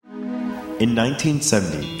In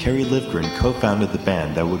 1970, Kerry Livgren co-founded the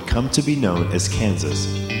band that would come to be known as Kansas.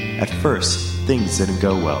 At first, things didn't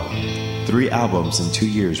go well. 3 albums in 2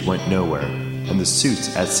 years went nowhere, and the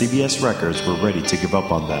suits at CBS Records were ready to give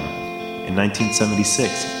up on them. In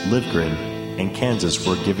 1976, Livgren and Kansas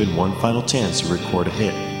were given one final chance to record a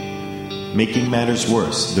hit. Making matters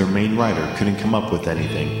worse, their main writer couldn't come up with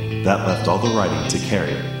anything. That left all the writing to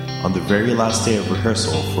Kerry. On the very last day of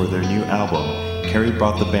rehearsal for their new album, Kerry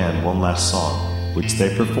brought the band one last song, which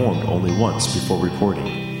they performed only once before recording.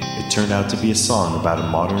 It turned out to be a song about a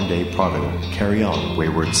modern-day prodigal, Carry On,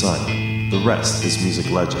 Wayward Son. The rest is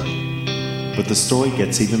music legend. But the story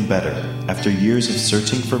gets even better. After years of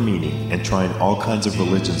searching for meaning and trying all kinds of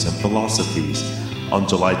religions and philosophies, on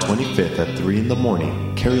July 25th at 3 in the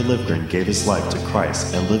morning, Kerry Livgren gave his life to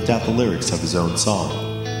Christ and lived out the lyrics of his own song.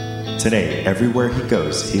 Today, everywhere he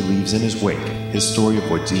goes, he leaves in his wake his story of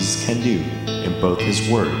what Jesus can do in both his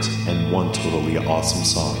words and one totally awesome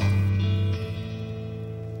song.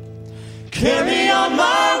 Carry on,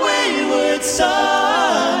 my wayward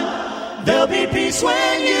son. There'll be peace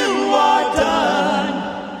when you are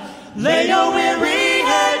done. Lay your weary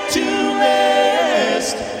head to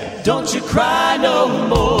rest. Don't you cry no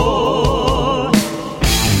more.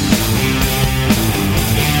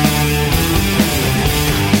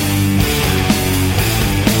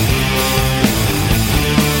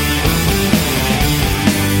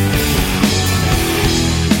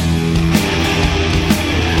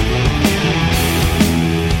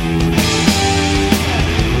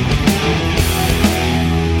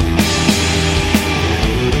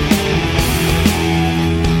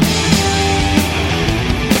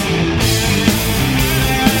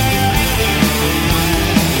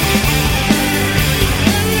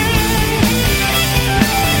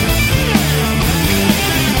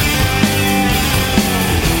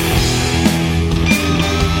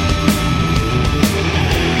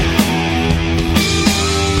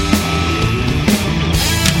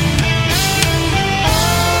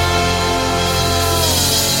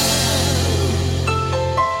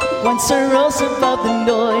 Once I rose above the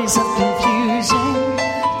noise of confusion,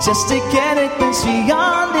 just to get a glimpse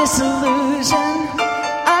beyond this illusion.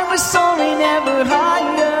 I was soaring ever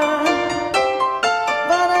higher,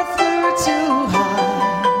 but I flew too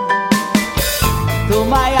high. Though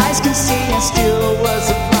my eyes can see, I still was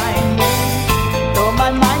a blind man. Though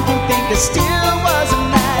my mind can think, I still was a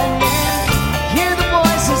madman. I hear the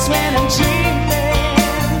voices when I'm dreaming.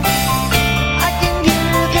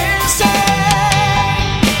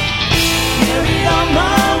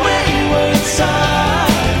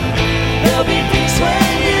 There'll be peace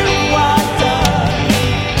when you are done.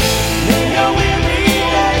 Lay your weary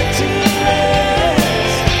head to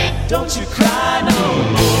rest. Don't you cry no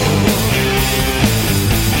more.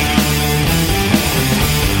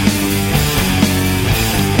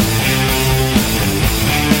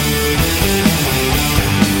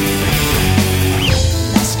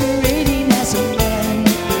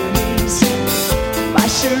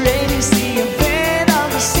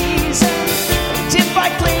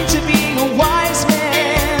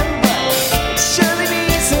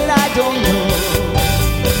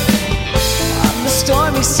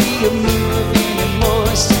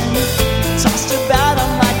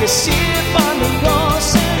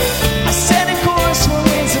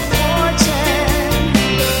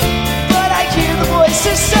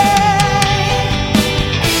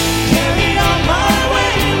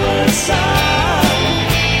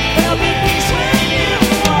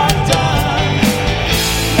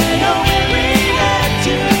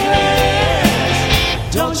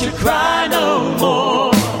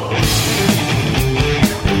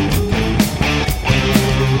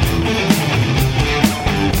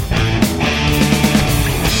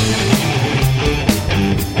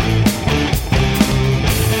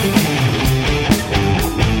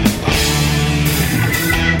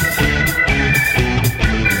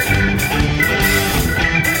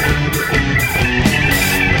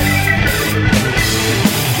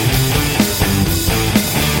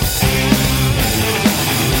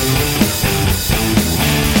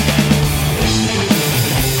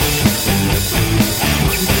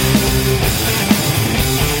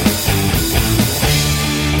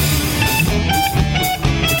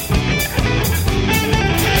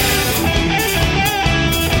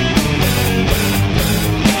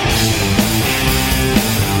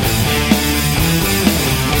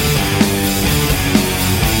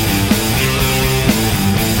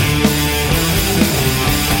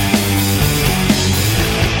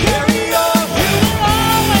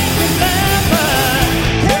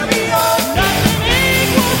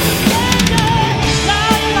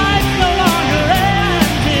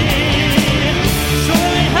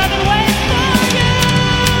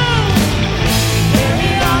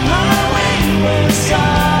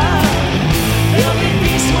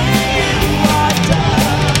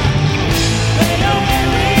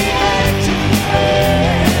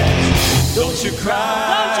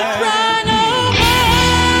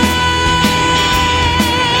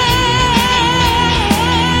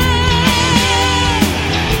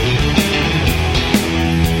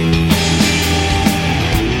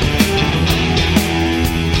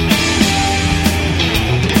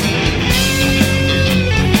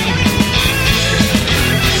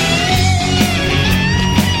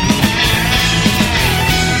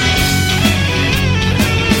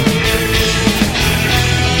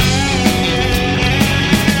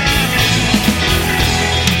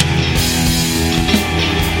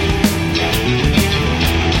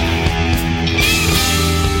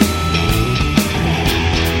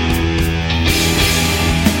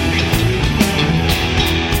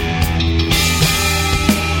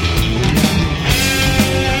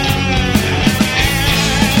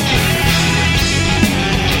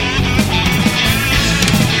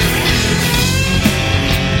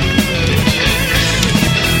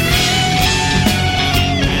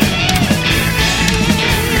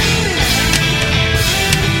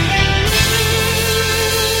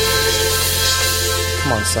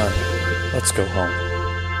 Let's go home.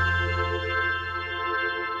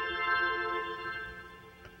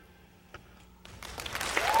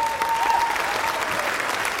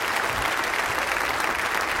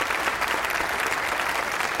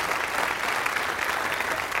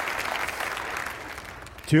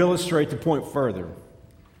 To illustrate the point further,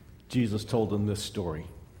 Jesus told them this story.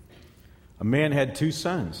 A man had 2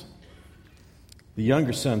 sons. The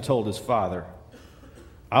younger son told his father,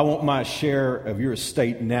 "I want my share of your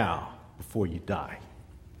estate now before you die."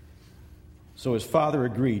 So his father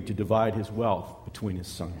agreed to divide his wealth between his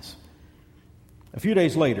sons. A few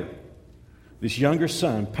days later, this younger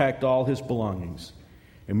son packed all his belongings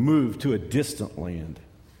and moved to a distant land.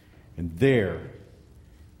 And there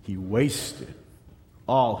he wasted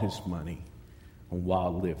all his money on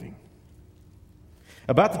wild living.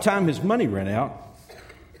 About the time his money ran out,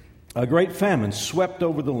 a great famine swept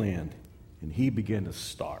over the land, and he began to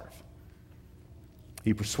starve.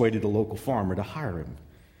 He persuaded a local farmer to hire him,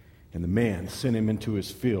 and the man sent him into his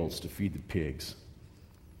fields to feed the pigs.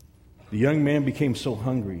 The young man became so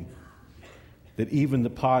hungry that even the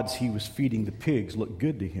pods he was feeding the pigs looked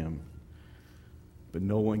good to him, but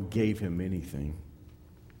no one gave him anything.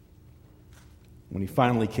 When he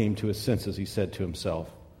finally came to his senses, he said to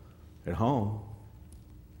himself, "At home,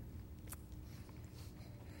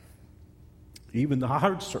 even the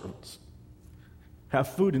hired servants have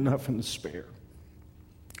food enough and to spare.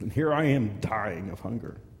 And here I am dying of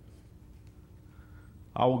hunger.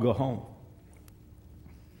 I will go home.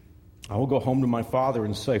 I will go home to my father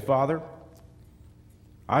and say, 'Father,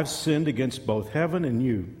 I've sinned against both heaven and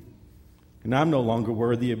you, and I'm no longer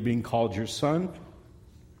worthy of being called your son.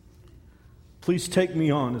 Please take me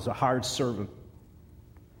on as a hired servant.'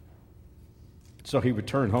 So he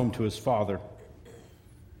returned home to his father.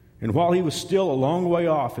 And while he was still a long way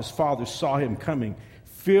off, his father saw him coming.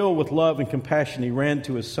 Filled with love and compassion, he ran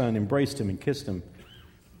to his son, embraced him, and kissed him.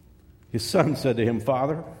 His son said to him,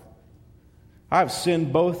 'Father, I have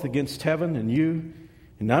sinned both against heaven and you,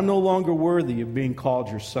 and I'm no longer worthy of being called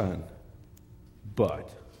your son.'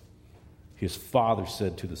 But his father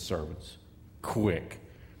said to the servants, 'Quick,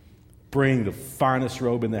 bring the finest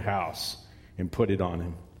robe in the house and put it on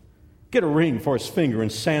him. Get a ring for his finger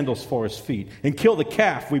and sandals for his feet, and kill the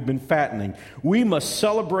calf we've been fattening. We must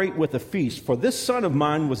celebrate with a feast, for this son of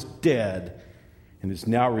mine was dead and is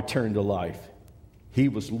now returned to life. He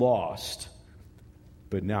was lost,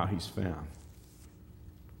 but now he's found.'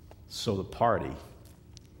 So the party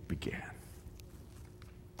began."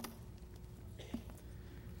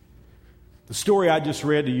 The story I just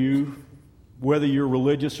read to you, whether you're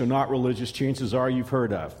religious or not religious, chances are you've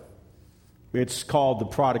heard of. It's called The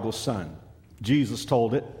Prodigal Son. Jesus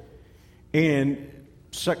told it. And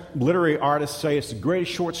literary artists say it's the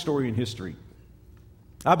greatest short story in history.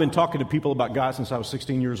 I've been talking to people about God since I was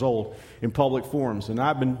 16 years old in public forums, and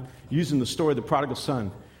I've been using the story of the prodigal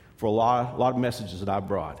son for a lot of messages that I've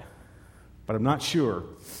brought. But I'm not sure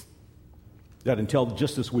that until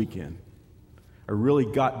just this weekend, I really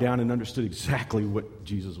got down and understood exactly what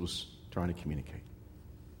Jesus was trying to communicate.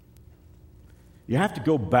 You have to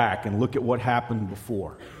go back and look at what happened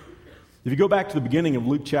before. If you go back to the beginning of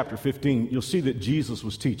Luke chapter 15, you'll see that Jesus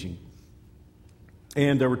was teaching.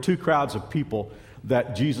 And there were 2 crowds of people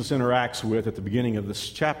that Jesus interacts with at the beginning of this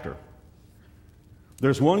chapter.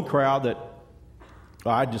 There's one crowd that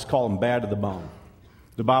I just call them bad to the bone.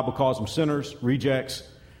 The Bible calls them sinners, rejects.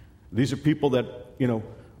 These are people that,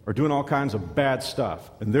 are doing all kinds of bad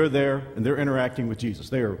stuff. And they're there and they're interacting with Jesus.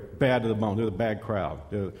 They are bad to the bone. They're the bad crowd.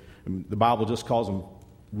 The Bible just calls them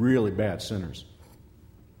really bad sinners.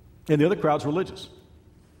 And the other crowd's religious.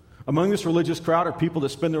 Among this religious crowd are people that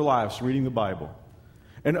spend their lives reading the Bible.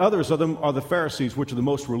 And others of them are the Pharisees, which are the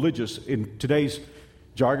most religious. In today's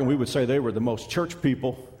jargon, we would say they were the most church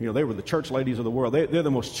people. They were the church ladies of the world. They're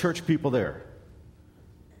the most church people there.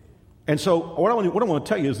 And so what I want to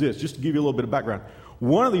tell you is this, just to give you a little bit of background.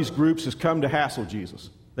 One of these groups has come to hassle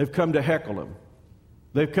Jesus. They've come to heckle him.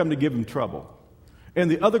 They've come to give him trouble. And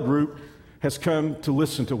the other group has come to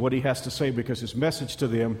listen to what he has to say because his message to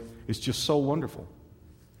them is just so wonderful.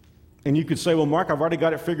 And you could say, "Well, Mark, I've already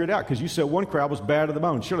got it figured out," because you said one crowd was bad to the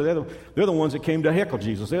bone. Surely they're the ones that came to heckle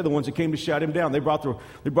Jesus. They're the ones that came to shout him down. They brought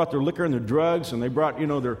their liquor and their drugs, and they brought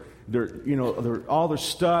all their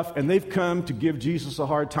stuff, and they've come to give Jesus a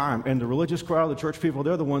hard time. And the religious crowd, the church people,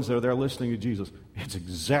 they're the ones that are there listening to Jesus. It's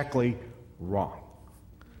exactly wrong.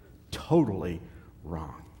 Totally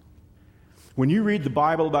wrong. When you read the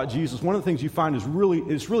Bible about Jesus, one of the things you find is really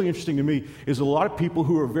interesting to me is a lot of people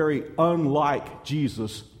who are very unlike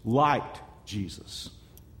Jesus liked Jesus.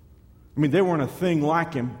 I mean, they weren't a thing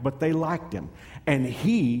like him, but they liked him. And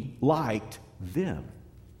he liked them.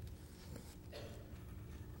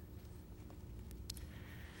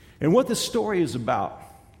 And what this story is about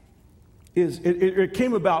is it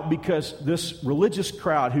came about because this religious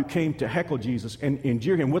crowd who came to heckle Jesus and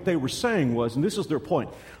jeer him, what they were saying was, and this is their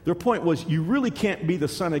point was, you really can't be the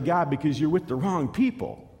Son of God because you're with the wrong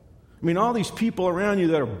people. I mean, all these people around you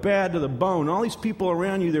that are bad to the bone, all these people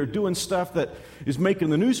around you that are doing stuff that is making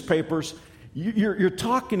the newspapers, you're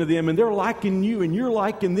talking to them and they're liking you and you're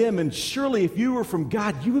liking them, and surely if you were from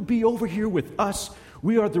God, you would be over here with us.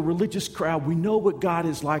 We are the religious crowd. We know what God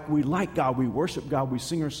is like. We like God. We worship God. We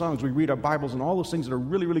sing our songs. We read our Bibles and all those things that are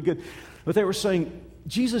really, really good. But they were saying,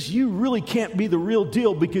 Jesus, you really can't be the real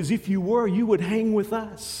deal, because if you were, you would hang with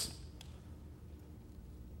us.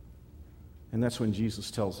 And that's when Jesus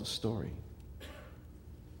tells the story.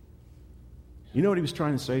 You know what he was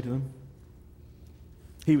trying to say to them?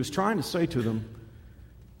 He was trying to say to them,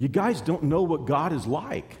 you guys don't know what God is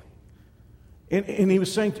like. And he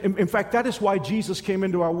was saying, in fact, that is why Jesus came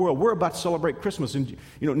into our world. We're about to celebrate Christmas. And,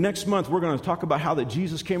 next month we're going to talk about how that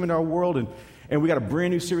Jesus came into our world. And we got a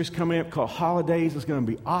brand new series coming up called Holidays. It's going to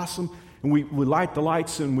be awesome. And we light the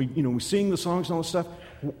lights and we sing the songs and all this stuff.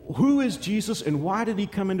 Who is Jesus and why did he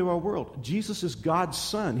come into our world? Jesus is God's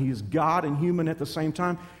Son. He is God and human at the same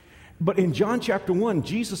time. But in John chapter 1,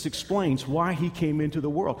 Jesus explains why he came into the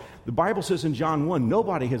world. The Bible says in John 1,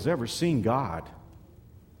 nobody has ever seen God.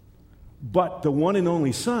 But the one and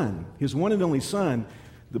only Son, his one and only Son,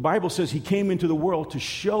 the Bible says he came into the world to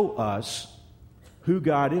show us who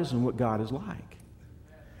God is and what God is like.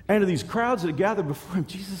 And to these crowds that gathered before him,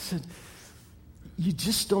 Jesus said, you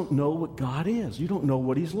just don't know what God is. You don't know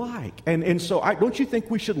what he's like. And so don't you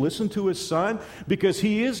think we should listen to his Son? Because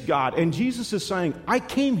he is God. And Jesus is saying, I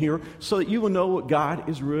came here so that you will know what God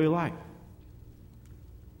is really like.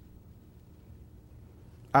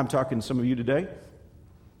 I'm talking to some of you today.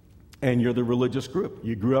 And you're the religious group.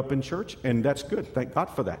 You grew up in church, and that's good. Thank God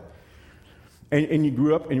for that. And you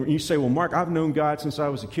grew up, and you say, well, Mark, I've known God since I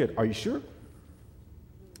was a kid. Are you sure?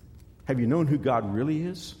 Have you known who God really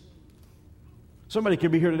is? Somebody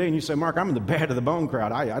could be here today, and you say, Mark, I'm in the bad to the bone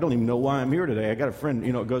crowd. I don't even know why I'm here today. I got a friend,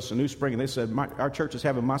 goes to New Spring, and they said, our church is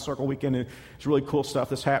having My Circle weekend, and it's really cool stuff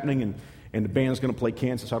that's happening, and the band's going to play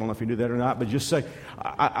Kansas. I don't know if you knew that or not, but just say,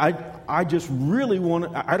 I just really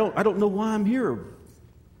want to, I don't know why I'm here.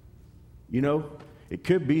 It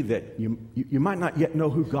could be that you might not yet know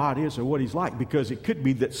who God is or what he's like, because it could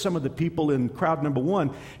be that some of the people in crowd number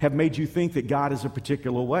 1 have made you think that God is a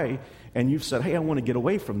particular way, and you've said, hey, I want to get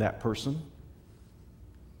away from that person.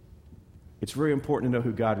 It's very important to know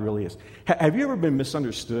who God really is. Have you ever been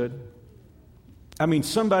misunderstood? I mean,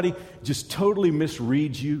 somebody just totally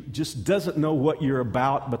misreads you, just doesn't know what you're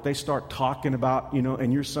about, but they start talking about,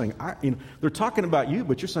 and you're saying, they're talking about you,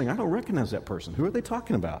 but you're saying, I don't recognize that person. Who are they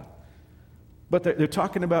talking about? But they're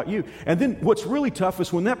talking about you. And then what's really tough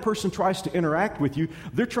is when that person tries to interact with you,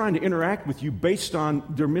 they're trying to interact with you based on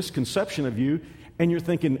their misconception of you, and you're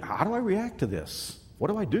thinking, how do I react to this? What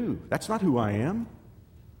do I do? That's not who I am.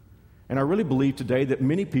 And I really believe today that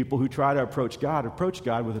many people who try to approach God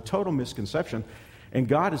with a total misconception, and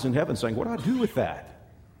God is in heaven saying, what do I do with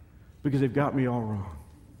that? Because they've got me all wrong.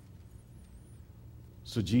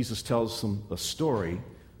 So Jesus tells them a story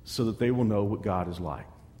so that they will know what God is like.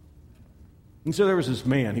 And so there was this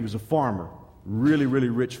man. He was a farmer, really, really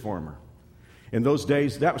rich farmer. In those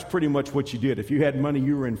days, that was pretty much what you did. If you had money,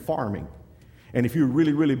 you were in farming. And if you were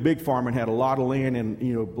really, really big farmer and had a lot of land and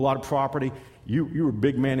a lot of property, you were a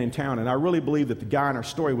big man in town. And I really believe that the guy in our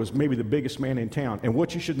story was maybe the biggest man in town. And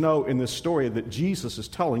what you should know in this story that Jesus is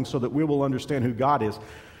telling, so that we will understand who God is,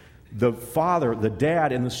 the father, the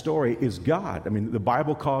dad in the story is God. I mean, the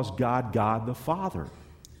Bible calls God the Father.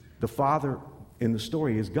 The Father in the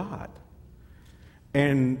story is God.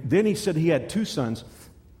 And then he said he had 2 sons.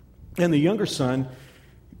 And the younger son,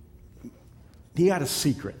 he had a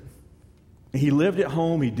secret. He lived at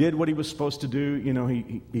home. He did what he was supposed to do.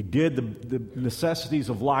 He did the necessities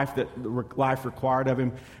of life that life required of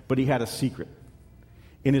him. But he had a secret.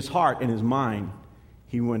 In his heart, in his mind,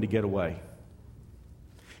 he wanted to get away.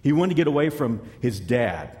 He wanted to get away from his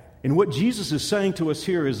dad. And what Jesus is saying to us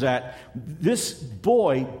here is that this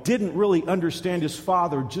boy didn't really understand his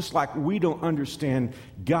father just like we don't understand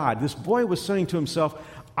God. This boy was saying to himself,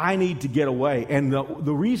 I need to get away. And the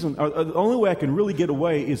reason, or the only way I can really get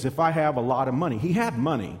away is if I have a lot of money. He had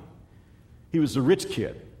money. He was a rich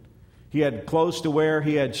kid. He had clothes to wear.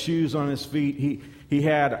 He had shoes on his feet. He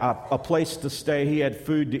had a place to stay. He had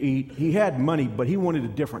food to eat. He had money, but he wanted a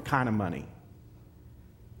different kind of money.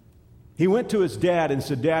 He went to his dad and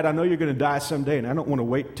said, Dad, I know you're going to die someday, and I don't want to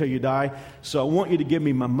wait till you die, so I want you to give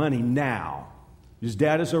me my money now. His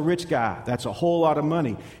dad is a rich guy. That's a whole lot of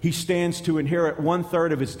money. He stands to inherit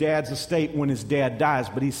 1/3 of his dad's estate when his dad dies.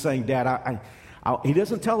 But he's saying, Dad, he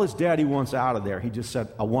doesn't tell his dad he wants out of there. He just said,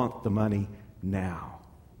 I want the money now.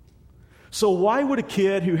 So why would a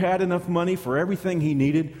kid who had enough money for everything he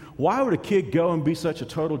needed, why would a kid go and be such a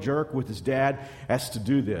total jerk with his dad as to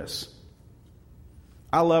do this?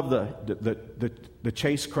 I love the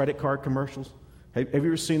Chase credit card commercials. Have you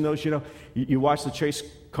ever seen those? You know, you watch the Chase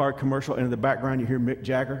card commercial, and in the background you hear Mick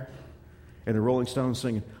Jagger and the Rolling Stones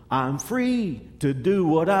singing, I'm free to do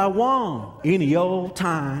what I want any old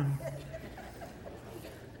time.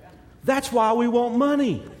 That's why we want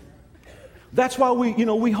money. That's why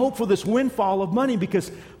we hope for this windfall of money,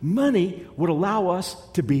 because money would allow us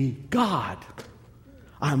to be God.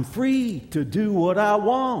 I'm free to do what I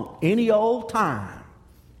want any old time.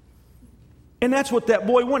 And that's what that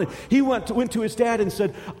boy wanted. He went to his dad and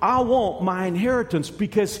said, I want my inheritance,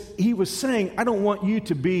 because he was saying, I don't want you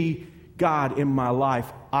to be God in my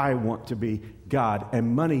life. I want to be God.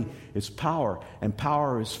 And money is power, and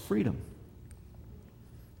power is freedom.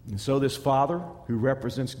 And so this father, who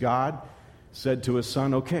represents God, said to his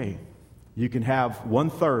son, okay, you can have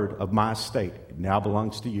 1/3 of my estate. It now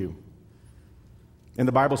belongs to you. And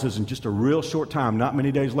the Bible says in just a real short time, not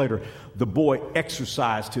many days later, the boy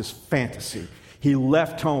exercised his fantasy. He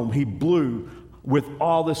left home. He blew with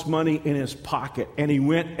all this money in his pocket, and he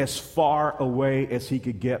went as far away as he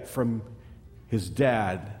could get from his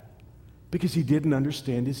dad, because he didn't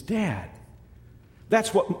understand his dad.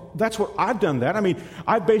 That's what I've done that. I mean,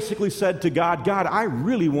 I basically said to God, I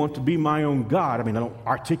really want to be my own God. I mean, I don't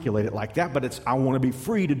articulate it like that, but I want to be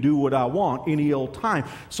free to do what I want any old time.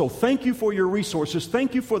 So thank you for your resources.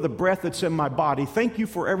 Thank you for the breath that's in my body. Thank you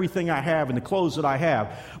for everything I have and the clothes that I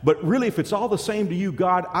have. But really, if it's all the same to you,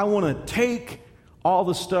 God, I want to take all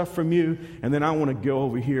the stuff from you, and then I want to go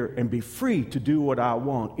over here and be free to do what I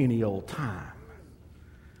want any old time.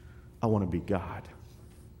 I want to be God.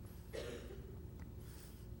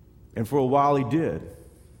 And for a while he did.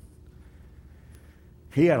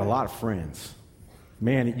 He had a lot of friends.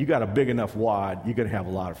 Man, you got a big enough wad, you're going to have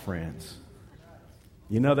a lot of friends.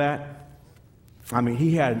 You know that? I mean,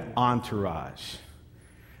 he had an entourage.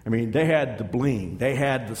 I mean, they had the bling. They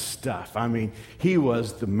had the stuff. I mean, he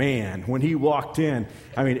was the man. When he walked in,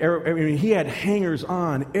 I mean, he had hangers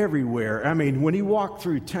on everywhere. I mean, when he walked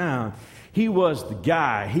through town, he was the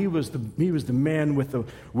guy. He was the man with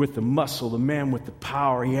the muscle, the man with the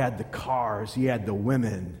power. He had the cars. He had the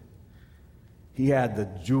women. He had the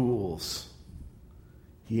jewels.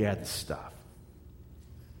 He had the stuff.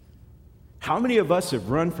 How many of us have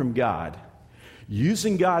run from God,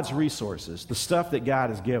 using God's resources, the stuff that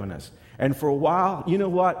God has given us? And for a while, you know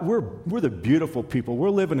what? We're the beautiful people.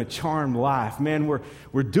 We're living a charmed life. Man,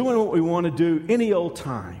 we're doing what we want to do any old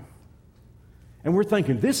time. And we're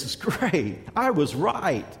thinking, this is great. I was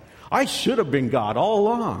right. I should have been God all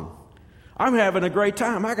along. I'm having a great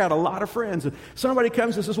time. I got a lot of friends. And somebody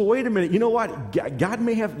comes and says, well, wait a minute. You know what? God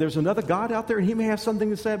may have, there's another God out there, and he may have something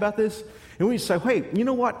to say about this. And we say, hey, you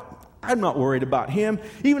know what? I'm not worried about him.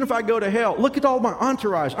 Even if I go to hell, look at all my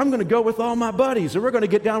entourage. I'm going to go with all my buddies, and we're going to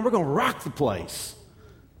get down. We're going to rock the place.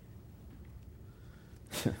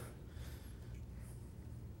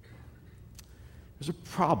 There's a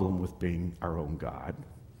problem with being our own God.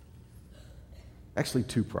 Actually,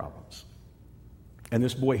 two problems. And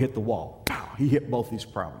this boy hit the wall. Pow! He hit both these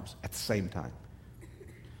problems at the same time.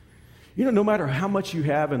 You know, no matter how much you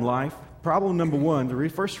have in life, problem number one, the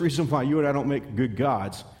first reason why you and I don't make good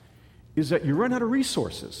gods is that you run out of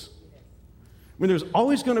resources. I mean, there's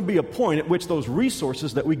always going to be a point at which those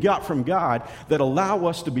resources that we got from God that allow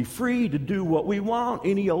us to be free to do what we want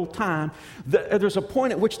any old time, there's a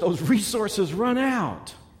point at which those resources run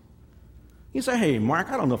out. You say, hey,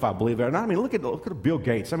 Mark, I don't know if I believe that or not. I mean, look at Bill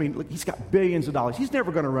Gates. I mean, look, he's got billions of dollars. He's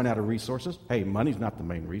never going to run out of resources. Hey, money's not the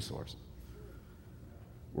main resource.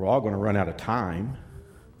 We're all going to run out of time.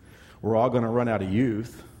 We're all going to run out of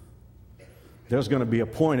youth. There's going to be a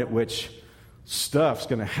point at which stuff's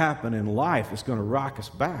going to happen in life that's going to rock us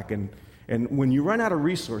back. And when you run out of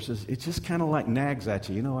resources, it just kind of like nags at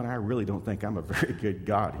you. You know what? I really don't think I'm a very good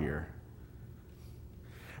God here.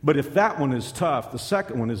 But if that one is tough, the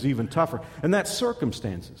second one is even tougher, and that's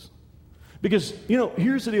circumstances. Because, you know,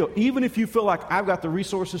 here's the deal. Even if you feel like I've got the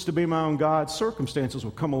resources to be my own God, circumstances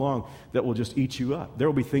will come along that will just eat you up. There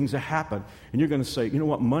will be things that happen, and you're going to say, you know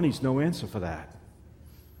what? Money's no answer for that.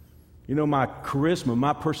 You know, my charisma,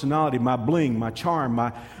 my personality, my bling, my charm,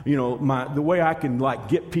 the way I can like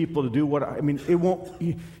get people to do what I mean, it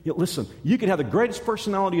won't. Listen, you can have the greatest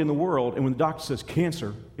personality in the world, and when the doctor says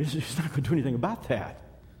cancer, it's not going to do anything about that.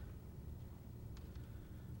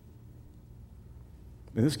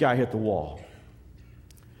 And this guy hit the wall.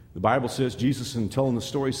 The Bible says Jesus, in telling the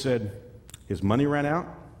story, said his money ran out.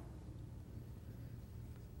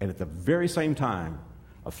 And at the very same time,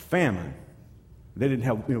 a famine. They didn't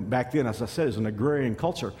have, back then, as I said, it's an agrarian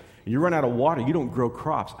culture. You run out of water, you don't grow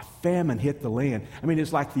crops. A famine hit the land. I mean,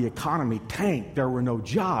 it's like the economy tanked. There were no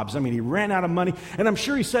jobs. I mean, he ran out of money. And I'm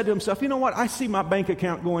sure he said to himself, you know what, I see my bank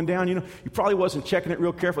account going down. He probably wasn't checking it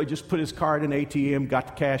real carefully. Just put his card in ATM, got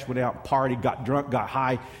the cash, went out, partied, got drunk, got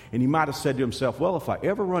high. And he might have said to himself, well, if I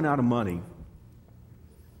ever run out of money,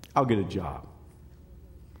 I'll get a job.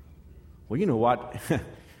 Well, you know what?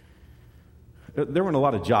 There weren't a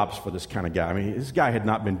lot of jobs for this kind of guy. I mean, this guy had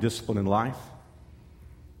not been disciplined in life.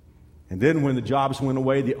 And then when the jobs went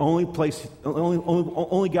away, the only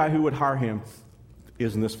guy who would hire him,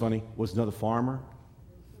 isn't this funny, was another farmer.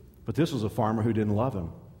 But this was a farmer who didn't love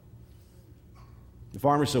him. The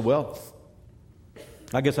farmer said, well,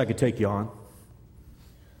 I guess I could take you on.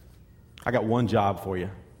 I got one job for you.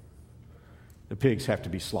 The pigs have to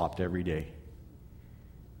be slopped every day.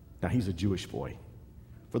 Now, he's a Jewish boy.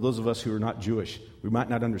 For those of us who are not Jewish, we might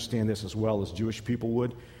not understand this as well as Jewish people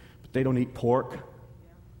would, but they don't eat pork.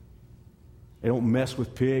 They don't mess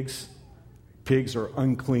with pigs. Pigs are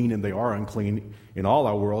unclean, and they are unclean in all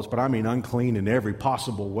our worlds, but I mean unclean in every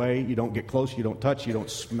possible way. You don't get close, you don't touch, you don't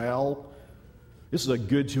smell. This is a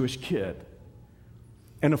good Jewish kid.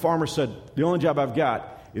 And the farmer said, the only job I've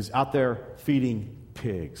got is out there feeding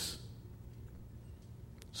pigs.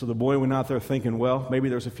 So the boy went out there thinking, well, maybe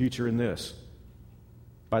there's a future in this.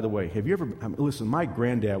 By the way, have you ever, listen, my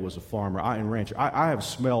granddad was a farmer and rancher. I have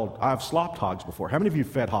slopped hogs before. How many of you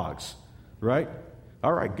fed hogs? Right?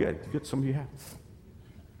 All right, good. Some of you have.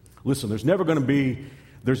 Listen, there's never going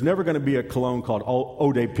to be a cologne called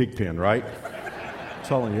Eau de Pigpen, right? I'm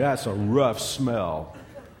telling you, that's a rough smell.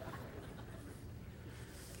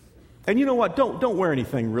 And you know what? Don't wear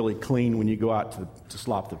anything really clean when you go out to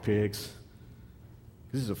slop the pigs.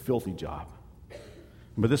 This is a filthy job.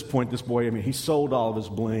 But at this point, this boy, he sold all of his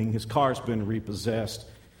bling. His car's been repossessed.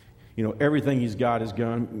 Everything he's got is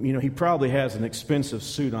gone. He probably has an expensive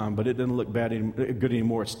suit on, but it doesn't look good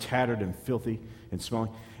anymore. It's tattered and filthy and smelling.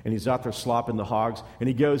 And he's out there slopping the hogs. And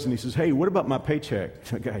he goes and he says, hey, what about my paycheck?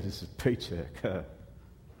 The guy just says, paycheck? Go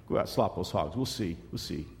out and slop those hogs. We'll see.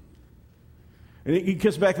 And he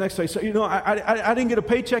comes back the next day and says, I didn't get a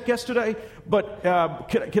paycheck yesterday, but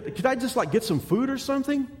could I just get some food or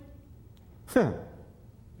something?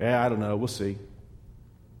 Yeah, I don't know. We'll see.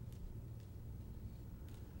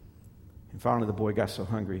 And finally, the boy got so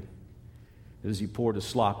hungry that as he poured his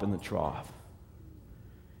slop in the trough,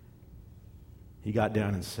 he got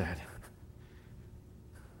down and said,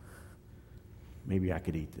 maybe I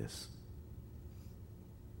could eat this.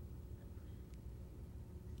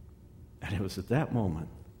 And it was at that moment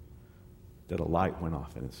that a light went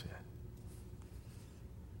off in his head.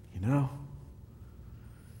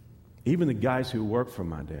 Even the guys who work for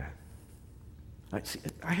my dad,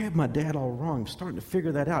 I had my dad all wrong. I'm starting to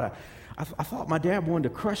figure that out. I thought my dad wanted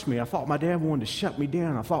to crush me. I thought my dad wanted to shut me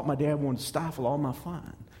down. I thought my dad wanted to stifle all my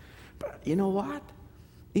fun. But you know what?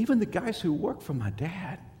 Even the guys who work for my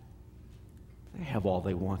dad, they have all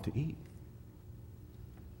they want to eat.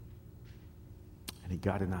 And he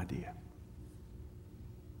got an idea.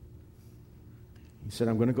 He said,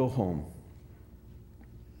 I'm going to go home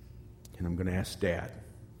and I'm going to ask Dad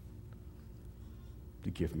to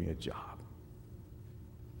give me a job.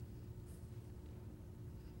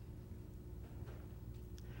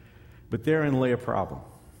 But therein lay a problem.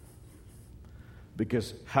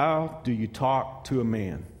 Because how do you talk to a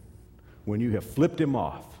man when you have flipped him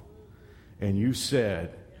off and you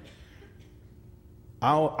said,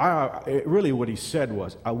 really what he said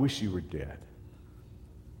was, I wish you were dead.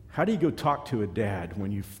 How do you go talk to a dad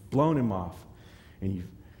when you've blown him off and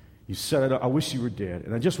you said, I wish you were dead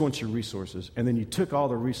and I just want your resources, and then you took all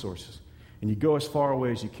the resources and you go as far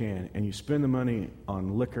away as you can and you spend the money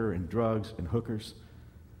on liquor and drugs and hookers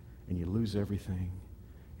and you lose everything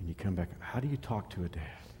and you come back. How do you talk to a dad?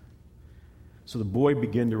 So the boy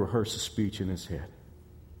began to rehearse a speech in his head.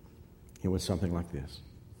 It was something like this.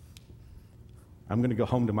 I'm going to go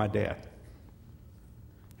home to my dad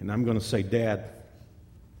and I'm going to say, Dad,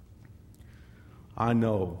 I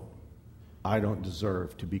know I don't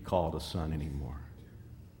deserve to be called a son anymore.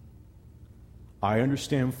 I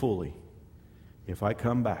understand fully if I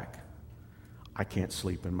come back, I can't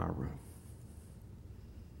sleep in my room.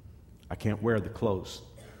 I can't wear the clothes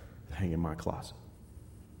that hang in my closet.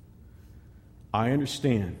 I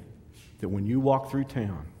understand that when you walk through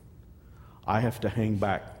town, I have to hang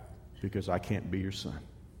back because I can't be your son.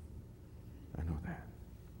 I know that.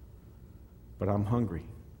 But I'm hungry.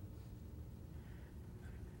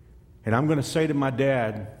 And I'm going to say to my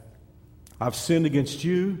dad, I've sinned against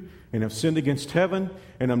you, and I've sinned against heaven,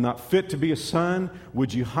 and I'm not fit to be a son.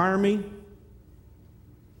 Would you hire me?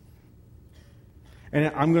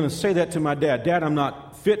 And I'm going to say that to my dad. Dad, I'm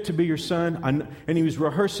not fit to be your son. And he was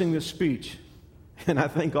rehearsing this speech. And I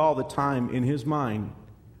think all the time in his mind,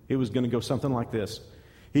 it was going to go something like this.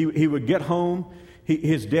 He would get home.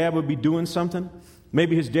 His dad would be doing something.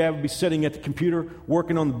 Maybe his dad would be sitting at the computer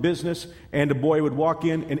working on the business, and the boy would walk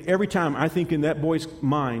in. And every time, I think in that boy's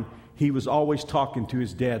mind, he was always talking to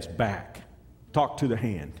his dad's back. Talk to the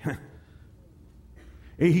hand.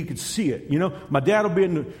 He could see it. You know, my dad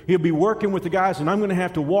he'll be working with the guys, and I'm going to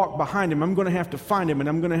have to walk behind him. I'm going to have to find him, and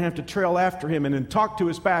I'm going to have to trail after him and then talk to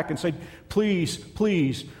his back and say, please,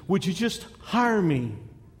 please, would you just hire me?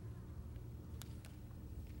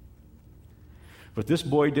 But this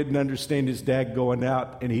boy didn't understand his dad going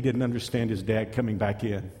out, and he didn't understand his dad coming back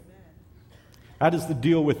in. How does the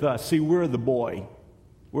deal with us? See, we're the boy.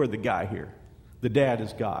 We're the guy here. The dad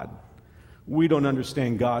is God. We don't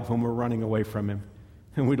understand God when we're running away from him,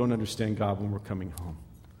 and we don't understand God when we're coming home.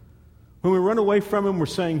 When we run away from him, we're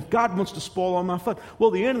saying, God wants to spoil all my fun. Well,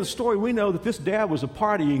 at the end of the story, we know that this dad was a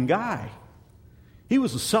partying guy. He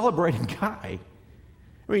was a celebrating guy.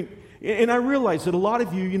 I mean, and I realize that a lot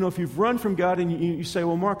of you, you know, if you've run from God and you say,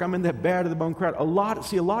 well, Mark, I'm in that bad of the bone crowd. A lot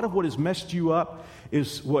of what has messed you up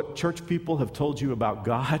is what church people have told you about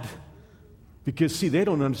God. Because, see, they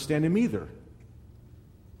don't understand him either.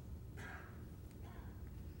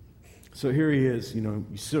 So here he is, you know,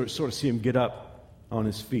 you sort of see him get up on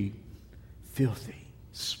his feet. Filthy.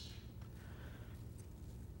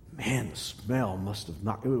 Man, the smell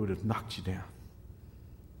would have knocked you down.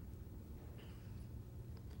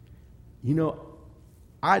 You know,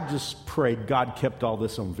 I just prayed God kept all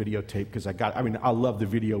this on videotape because I love the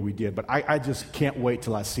video we did, but I just can't wait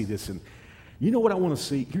till I see this. And you know what I want to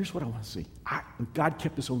see? Here's what I want to see. God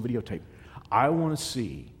kept this on videotape. I want to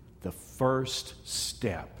see the first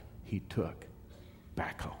step he took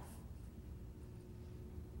back home.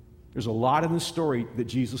 There's a lot in the story that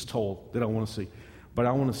Jesus told that I want to see, but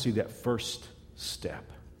I want to see that first step.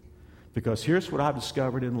 Because here's what I've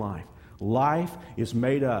discovered in life. Life is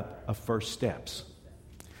made up of first steps.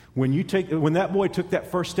 When that boy took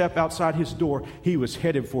that first step outside his door, he was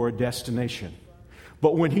headed for a destination.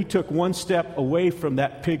 But when he took one step away from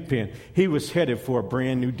that pig pen, he was headed for a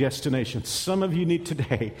brand new destination. Some of you need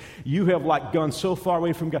today, you have gone so far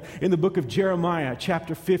away from God. In the book of Jeremiah,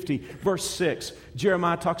 chapter 50, verse 6,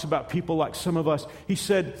 Jeremiah talks about people like some of us. He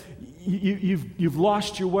said, you've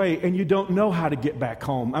lost your way and you don't know how to get back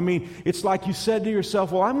home. I mean, it's like you said to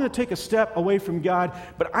yourself, well, I'm going to take a step away from God,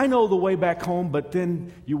 but I know the way back home. But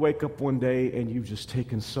then you wake up one day and you've just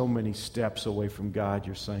taken so many steps away from God,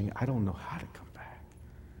 you're saying, I don't know how to come back.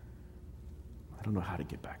 I don't know how to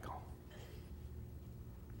get back home.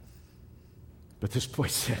 But this boy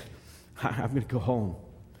said, I'm going to go home.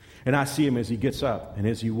 And I see him as he gets up, and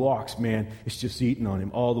as he walks, man, it's just eating on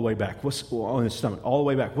him all the way back. On his stomach, all the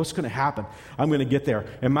way back. What's going to happen? I'm going to get there.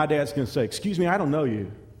 And my dad's going to say, excuse me, I don't know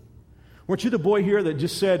you. Weren't you the boy here that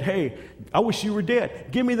just said, hey, I wish you were dead.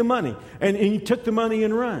 Give me the money. And you took the money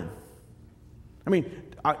and run. I mean,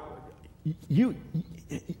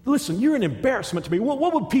 listen, you're an embarrassment to me.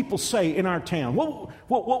 What would people say in our town?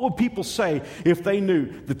 What would people say if they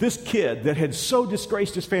knew that this kid that had so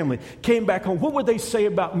disgraced his family came back home? What would they say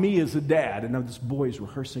about me as a dad? And now this boy is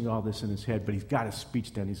rehearsing all this in his head, but he's got his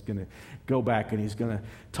speech done. He's going to go back and he's going to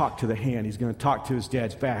talk to the hand. He's going to talk to his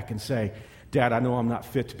dad's back and say, Dad, I know I'm not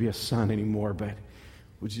fit to be a son anymore, but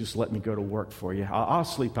would you just let me go to work for you? I'll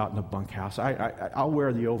sleep out in the bunkhouse. I'll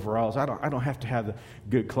wear the overalls. I don't have to have the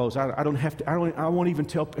good clothes. I won't even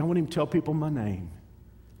tell people my name.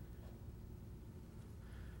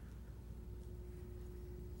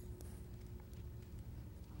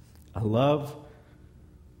 I love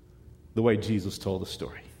the way Jesus told the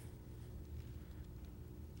story.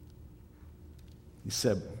 He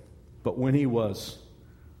said, but when he was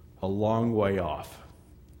a long way off.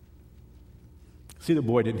 See, the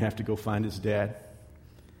boy didn't have to go find his dad.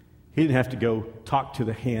 He didn't have to go talk to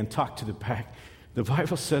the hand, talk to the back. The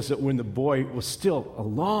Bible says that when the boy was still a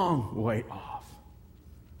long way off,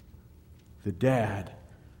 the dad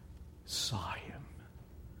saw him.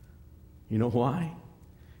 You know why?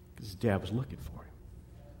 Because his dad was looking for him.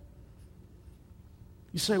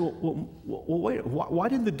 You say, well wait, why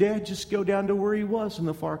didn't the dad just go down to where he was in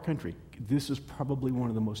the far country? This is probably one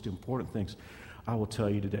of the most important things I will tell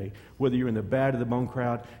you today. Whether you're in the bad of the bone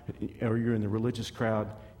crowd or you're in the religious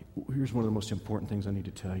crowd, here's one of the most important things I need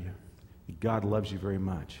to tell you. God loves you very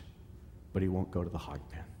much, but he won't go to the hog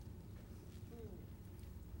pen.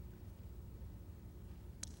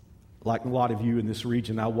 Like a lot of you in this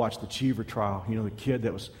region, I watched the Cheever trial. You know, the kid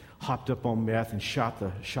that was hopped up on meth and shot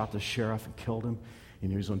the sheriff and killed him. And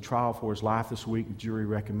he was on trial for his life this week. The jury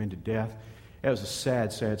recommended death. It was a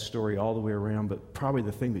sad, sad story all the way around, but probably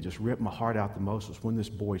the thing that just ripped my heart out the most was when this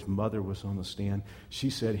boy's mother was on the stand.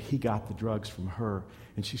 She said he got the drugs from her,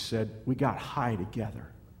 and she said, we got high together.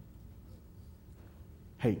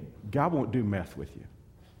 Hey, God won't do meth with you.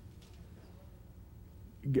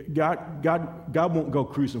 God won't go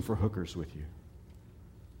cruising for hookers with you.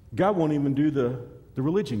 God won't even do the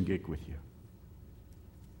religion gig with you.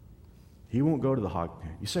 He won't go to the hog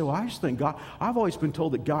pen. You say, well, I just think God, I've always been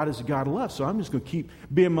told that God is a God of love, so I'm just going to keep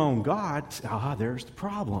being my own God. There's the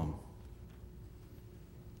problem.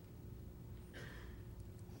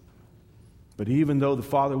 But even though the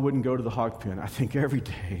father wouldn't go to the hog pen, I think every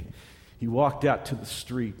day he walked out to the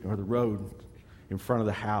street or the road in front of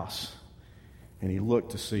the house, and he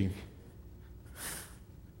looked to see,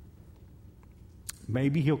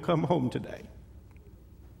 maybe he'll come home today.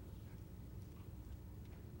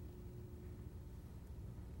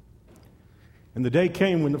 And the day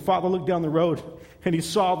came when the father looked down the road and he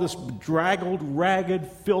saw this bedraggled, ragged,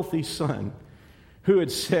 filthy son who had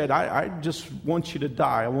said, I just want you to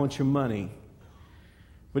die. I want your money.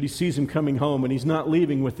 But he sees him coming home, and he's not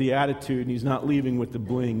leaving with the attitude, and he's not leaving with the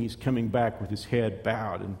bling. He's coming back with his head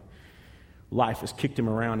bowed, and life has kicked him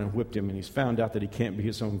around and whipped him, and he's found out that he can't be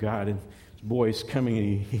his own God. And his boy's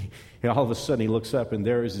coming, and all of a sudden he looks up, and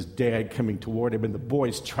there is his dad coming toward him, and the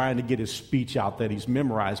boy's trying to get his speech out that he's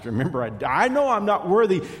memorized. Remember, I know I'm not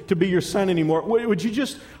worthy to be your son anymore. Would you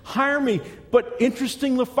just hire me? But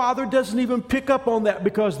interesting, the father doesn't even pick up on that,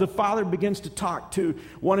 because the father begins to talk to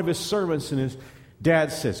one of his servants, and his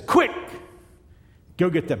dad says, quick,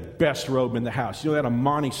 go get the best robe in the house. You know that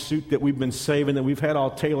Armani suit that we've been saving, that we've had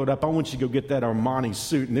all tailored up? I want you to go get that Armani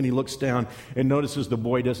suit. And then he looks down and notices the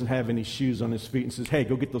boy doesn't have any shoes on his feet and says, hey,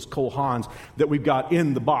 go get those Cole Haans that we've got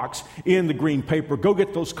in the box, in the green paper. Go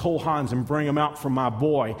get those Cole Haans and bring them out for my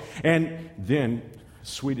boy. And then,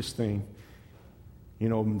 sweetest thing, you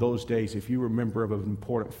know, in those days, if you were a member of an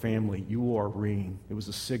important family, you wore a ring. It was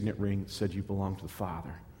a signet ring that said you belonged to the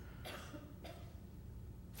father.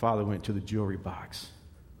 Father went to the jewelry box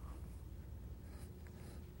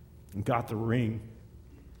and got the ring.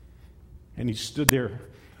 And he stood there,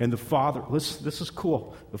 and the father, listen, this is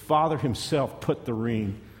cool. The father himself put the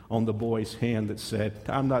ring on the boy's hand that said,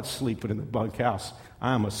 I'm not sleeping in the bunkhouse.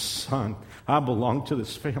 I'm a son. I belong to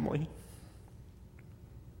this family.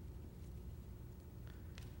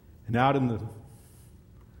 And out in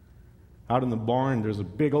the barn, there's a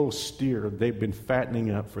big old steer they've been fattening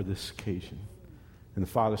up for this occasion. And the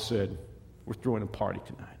father said, we're throwing a party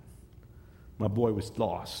tonight. My boy was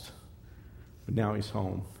lost, but now he's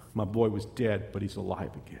home. My boy was dead, but he's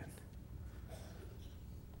alive again.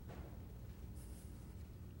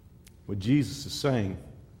 What Jesus is saying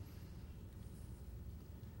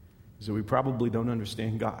is that we probably don't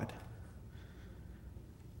understand God.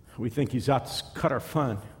 We think he's out to cut our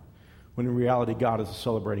fun, when in reality God is a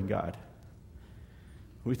celebrating God.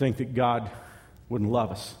 We think that God wouldn't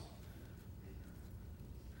love us.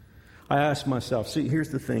 I asked myself, see, here's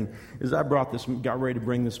the thing. As I got ready to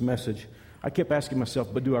bring this message, I kept asking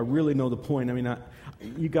myself, but do I really know the point? I mean,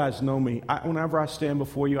 you guys know me. Whenever I stand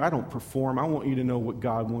before you, I don't perform. I want you to know what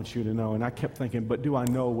God wants you to know. And I kept thinking, but do I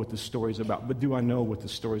know what the story's about? But do I know what the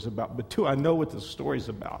story's about? But do I know what the story's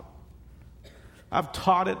about? I've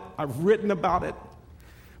taught it. I've written about it.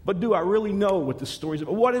 But do I really know what the story's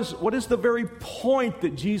about? What is the very point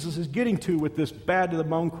that Jesus is getting to with this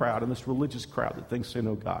bad-to-the-bone crowd and this religious crowd that thinks they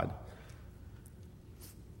know God?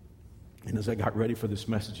 And as I got ready for this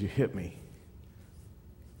message, it hit me.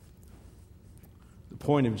 The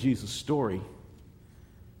point of Jesus' story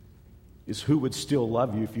is who would still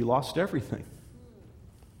love you if you lost everything?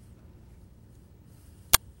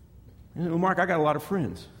 You know, Mark, I got a lot of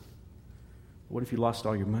friends. What if you lost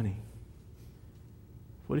all your money?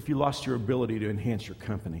 What if you lost your ability to enhance your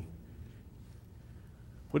company?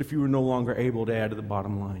 What if you were no longer able to add to the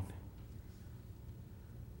bottom line?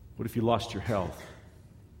 What if you lost your health?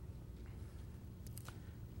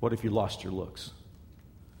 What if you lost your looks?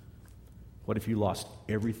 What if you lost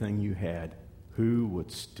everything you had? Who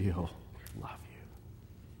would still love you?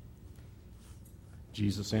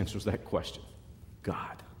 Jesus answers that question.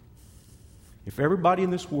 God. If everybody in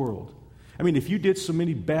this world, if you did so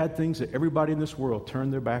many bad things that everybody in this world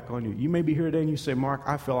turned their back on you, you may be here today and you say, Mark,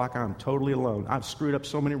 I feel like I'm totally alone. I've screwed up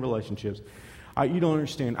so many relationships. You don't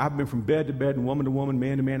understand. I've been from bed to bed and woman to woman,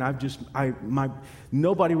 man to man.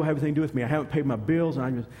 Nobody will have anything to do with me. I haven't paid my bills,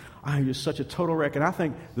 and I'm just such a total wreck. And I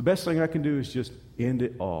think the best thing I can do is just end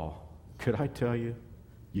it all. Could I tell you,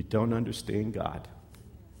 you don't understand God.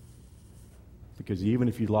 Because even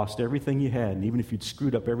if you lost everything you had, and even if you'd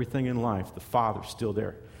screwed up everything in life, the Father's still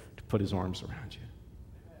there to put his arms around you.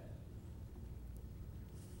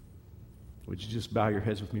 Would you just bow your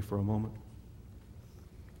heads with me for a moment?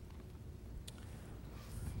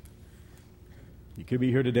 You could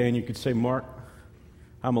be here today and you could say, Mark,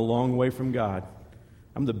 I'm a long way from God.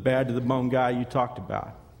 I'm the bad to the bone guy you talked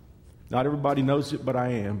about. Not everybody knows it, but I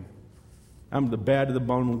am. I'm the bad to the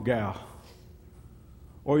bone gal.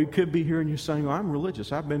 Or you could be here and you're saying, well, I'm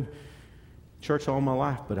religious. I've been in church all my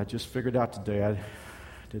life, but I just figured out today I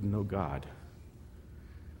didn't know God.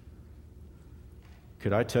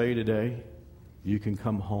 Could I tell you today, you can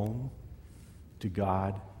come home to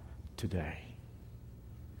God today.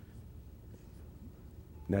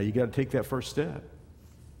 Now you got to take that first step.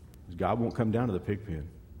 God won't come down to the pig pen,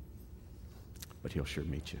 but he'll sure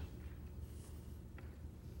meet you.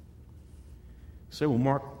 Say, well,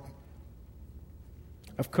 Mark,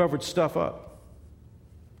 I've covered stuff up.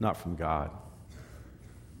 Not from God. I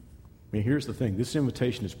mean, here's the thing. This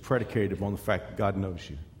invitation is predicated upon the fact that God knows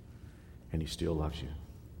you, and he still loves you.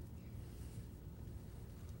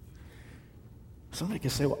 Somebody can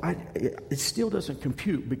say, well, it still doesn't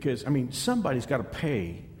compute because, somebody's got to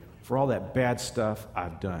pay for all that bad stuff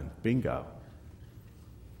I've done. Bingo.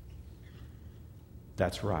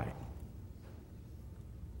 That's right.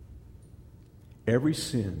 Every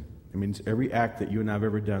sin, it means every act that you and I have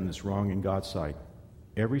ever done that's wrong in God's sight,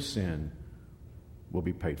 every sin will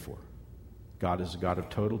be paid for. God is a God of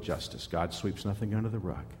total justice. God sweeps nothing under the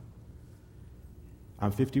rug.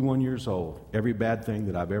 I'm 51 years old. Every bad thing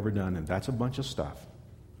that I've ever done, and that's a bunch of stuff,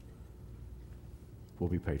 will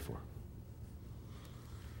be paid for.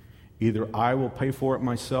 Either I will pay for it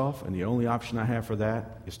myself, and the only option I have for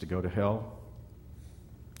that is to go to hell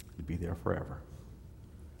and be there forever.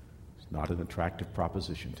 It's not an attractive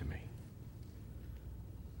proposition to me.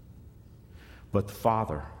 But the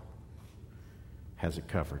Father has it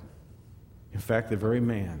covered. In fact, the very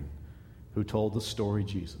man who told the story,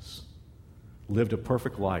 Jesus, lived a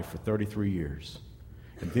perfect life for 33 years.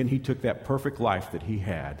 And then he took that perfect life that he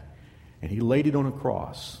had and he laid it on a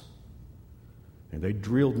cross. And they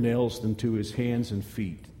drilled nails into his hands and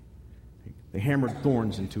feet. They hammered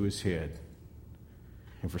thorns into his head.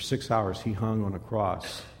 And for 6 hours he hung on a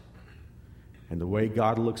cross. And the way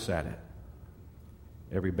God looks at it,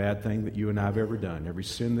 every bad thing that you and I have ever done, every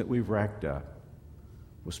sin that we've racked up,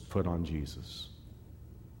 was put on Jesus.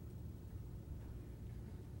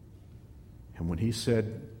 And when he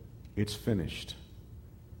said, it's finished,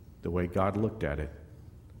 the way God looked at it,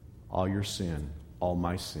 all your sin, all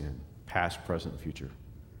my sin, past, present, future,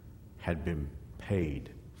 had been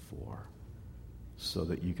paid for so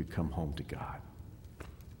that you could come home to God.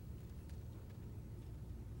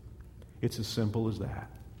 It's as simple as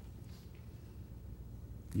that.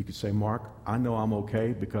 You could say, Mark, I know I'm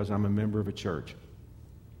okay because I'm a member of a church.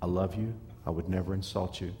 I love you. I would never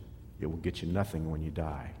insult you. It will get you nothing when you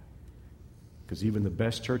die. Because even the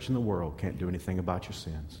best church in the world can't do anything about your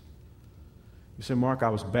sins. You say, Mark, I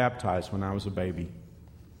was baptized when I was a baby.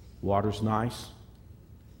 Water's nice.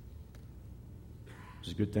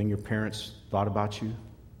 It's a good thing your parents thought about you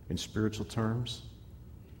in spiritual terms.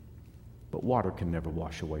 But water can never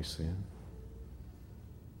wash away sin.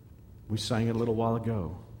 We sang it a little while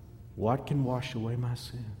ago. What can wash away my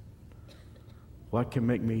sin? What can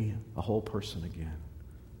make me a whole person again?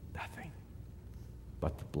 Nothing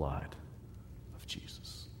but the blood of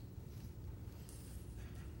Jesus.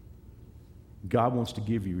 God wants to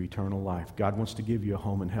give you eternal life. God wants to give you a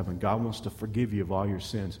home in heaven. God wants to forgive you of all your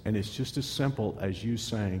sins. And it's just as simple as you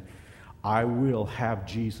saying, I will have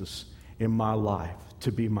Jesus in my life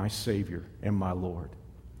to be my Savior and my Lord.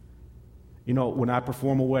 You know, when I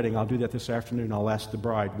perform a wedding, I'll do that this afternoon. I'll ask the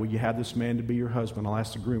bride, will you have this man to be your husband? I'll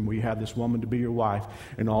ask the groom, will you have this woman to be your wife?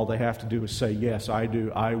 And all they have to do is say, yes, I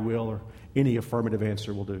do, I will, or any affirmative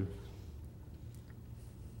answer will do.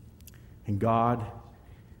 And God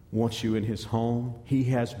wants you in his home. He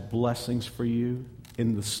has blessings for you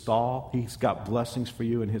in the stall. He's got blessings for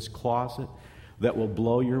you in his closet that will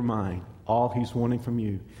blow your mind. All he's wanting from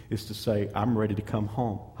you is to say, I'm ready to come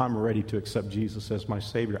home. I'm ready to accept Jesus as my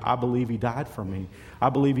Savior. I believe he died for me. I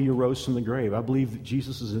believe he arose from the grave. I believe that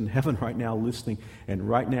Jesus is in heaven right now listening. And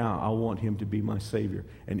right now, I want him to be my Savior.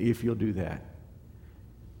 And if you'll do that,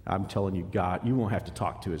 I'm telling you, God, you won't have to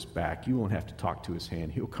talk to his back. You won't have to talk to his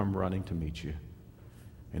hand. He'll come running to meet you.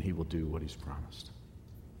 And he will do what he's promised.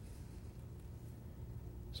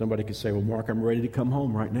 Somebody could say, well, Mark, I'm ready to come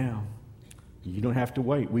home right now. You don't have to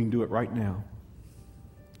wait. We can do it right now.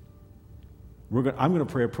 I'm going to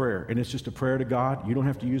pray a prayer, and it's just a prayer to God. You don't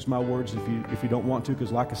have to use my words if you don't want to,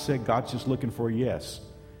 because like I said, God's just looking for a yes.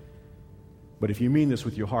 But if you mean this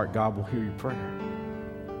with your heart, God will hear your prayer.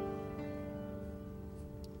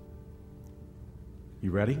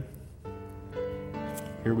 You ready?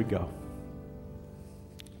 Here we go.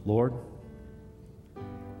 Lord,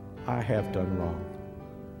 I have done wrong.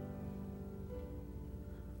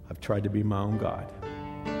 I've tried to be my own God,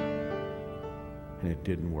 and it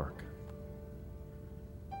didn't work.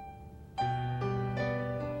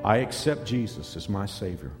 I accept Jesus as my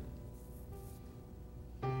Savior,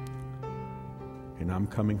 and I'm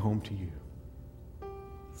coming home to you.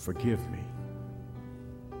 Forgive me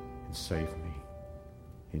and save me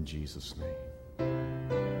in Jesus' name.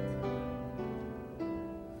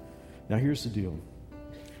 Now here's the deal.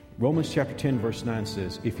 Romans chapter 10 verse 9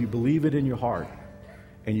 says, if you believe it in your heart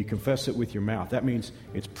and you confess it with your mouth, that means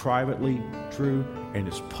it's privately true and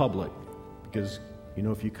it's public. Because,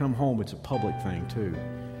 if you come home, it's a public thing too.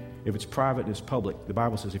 If it's private and it's public, the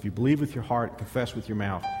Bible says if you believe with your heart, confess with your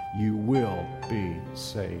mouth, you will be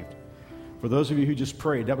saved. For those of you who just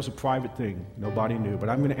prayed, that was a private thing. Nobody knew. But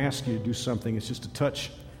I'm going to ask you to do something. It's just a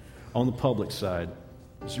touch on the public side.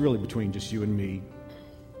 It's really between just you and me.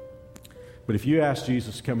 But if you ask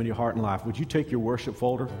Jesus to come into your heart and life, would you take your worship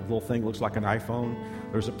folder? The little thing looks like an iPhone.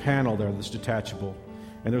 There's a panel there that's detachable.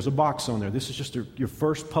 And there's a box on there. This is just your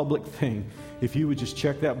first public thing. If you would just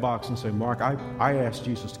check that box and say, Mark, I asked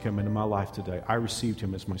Jesus to come into my life today. I received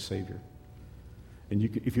him as my Savior. And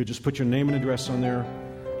if you'll just put your name and address on there,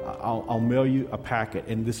 I'll mail you a packet.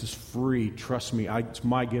 And this is free. Trust me. It's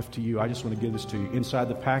my gift to you. I just want to give this to you. Inside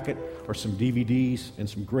the packet are some DVDs and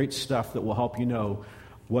some great stuff that will help you know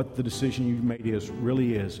what the decision you've made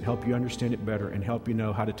really is, help you understand it better, and help you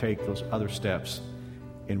know how to take those other steps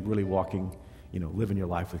in really walking, living your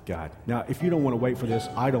life with God. Now, if you don't want to wait for this,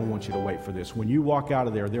 I don't want you to wait for this. When you walk out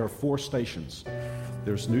of there are 4 stations.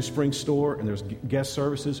 There's New Spring Store, and there's guest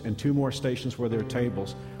services, and 2 more stations where there are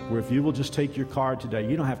tables, where if you will just take your card today,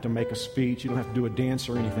 you don't have to make a speech, you don't have to do a dance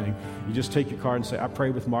or anything. You just take your card and say, I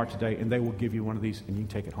prayed with Mark today, and they will give you one of these, and you can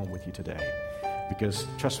take it home with you today. Because,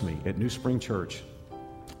 trust me, at New Spring Church,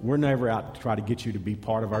 we're never out to try to get you to be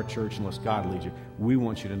part of our church unless God leads you. We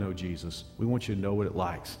want you to know Jesus. We want you to know what it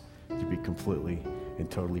likes to be completely and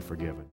totally forgiven.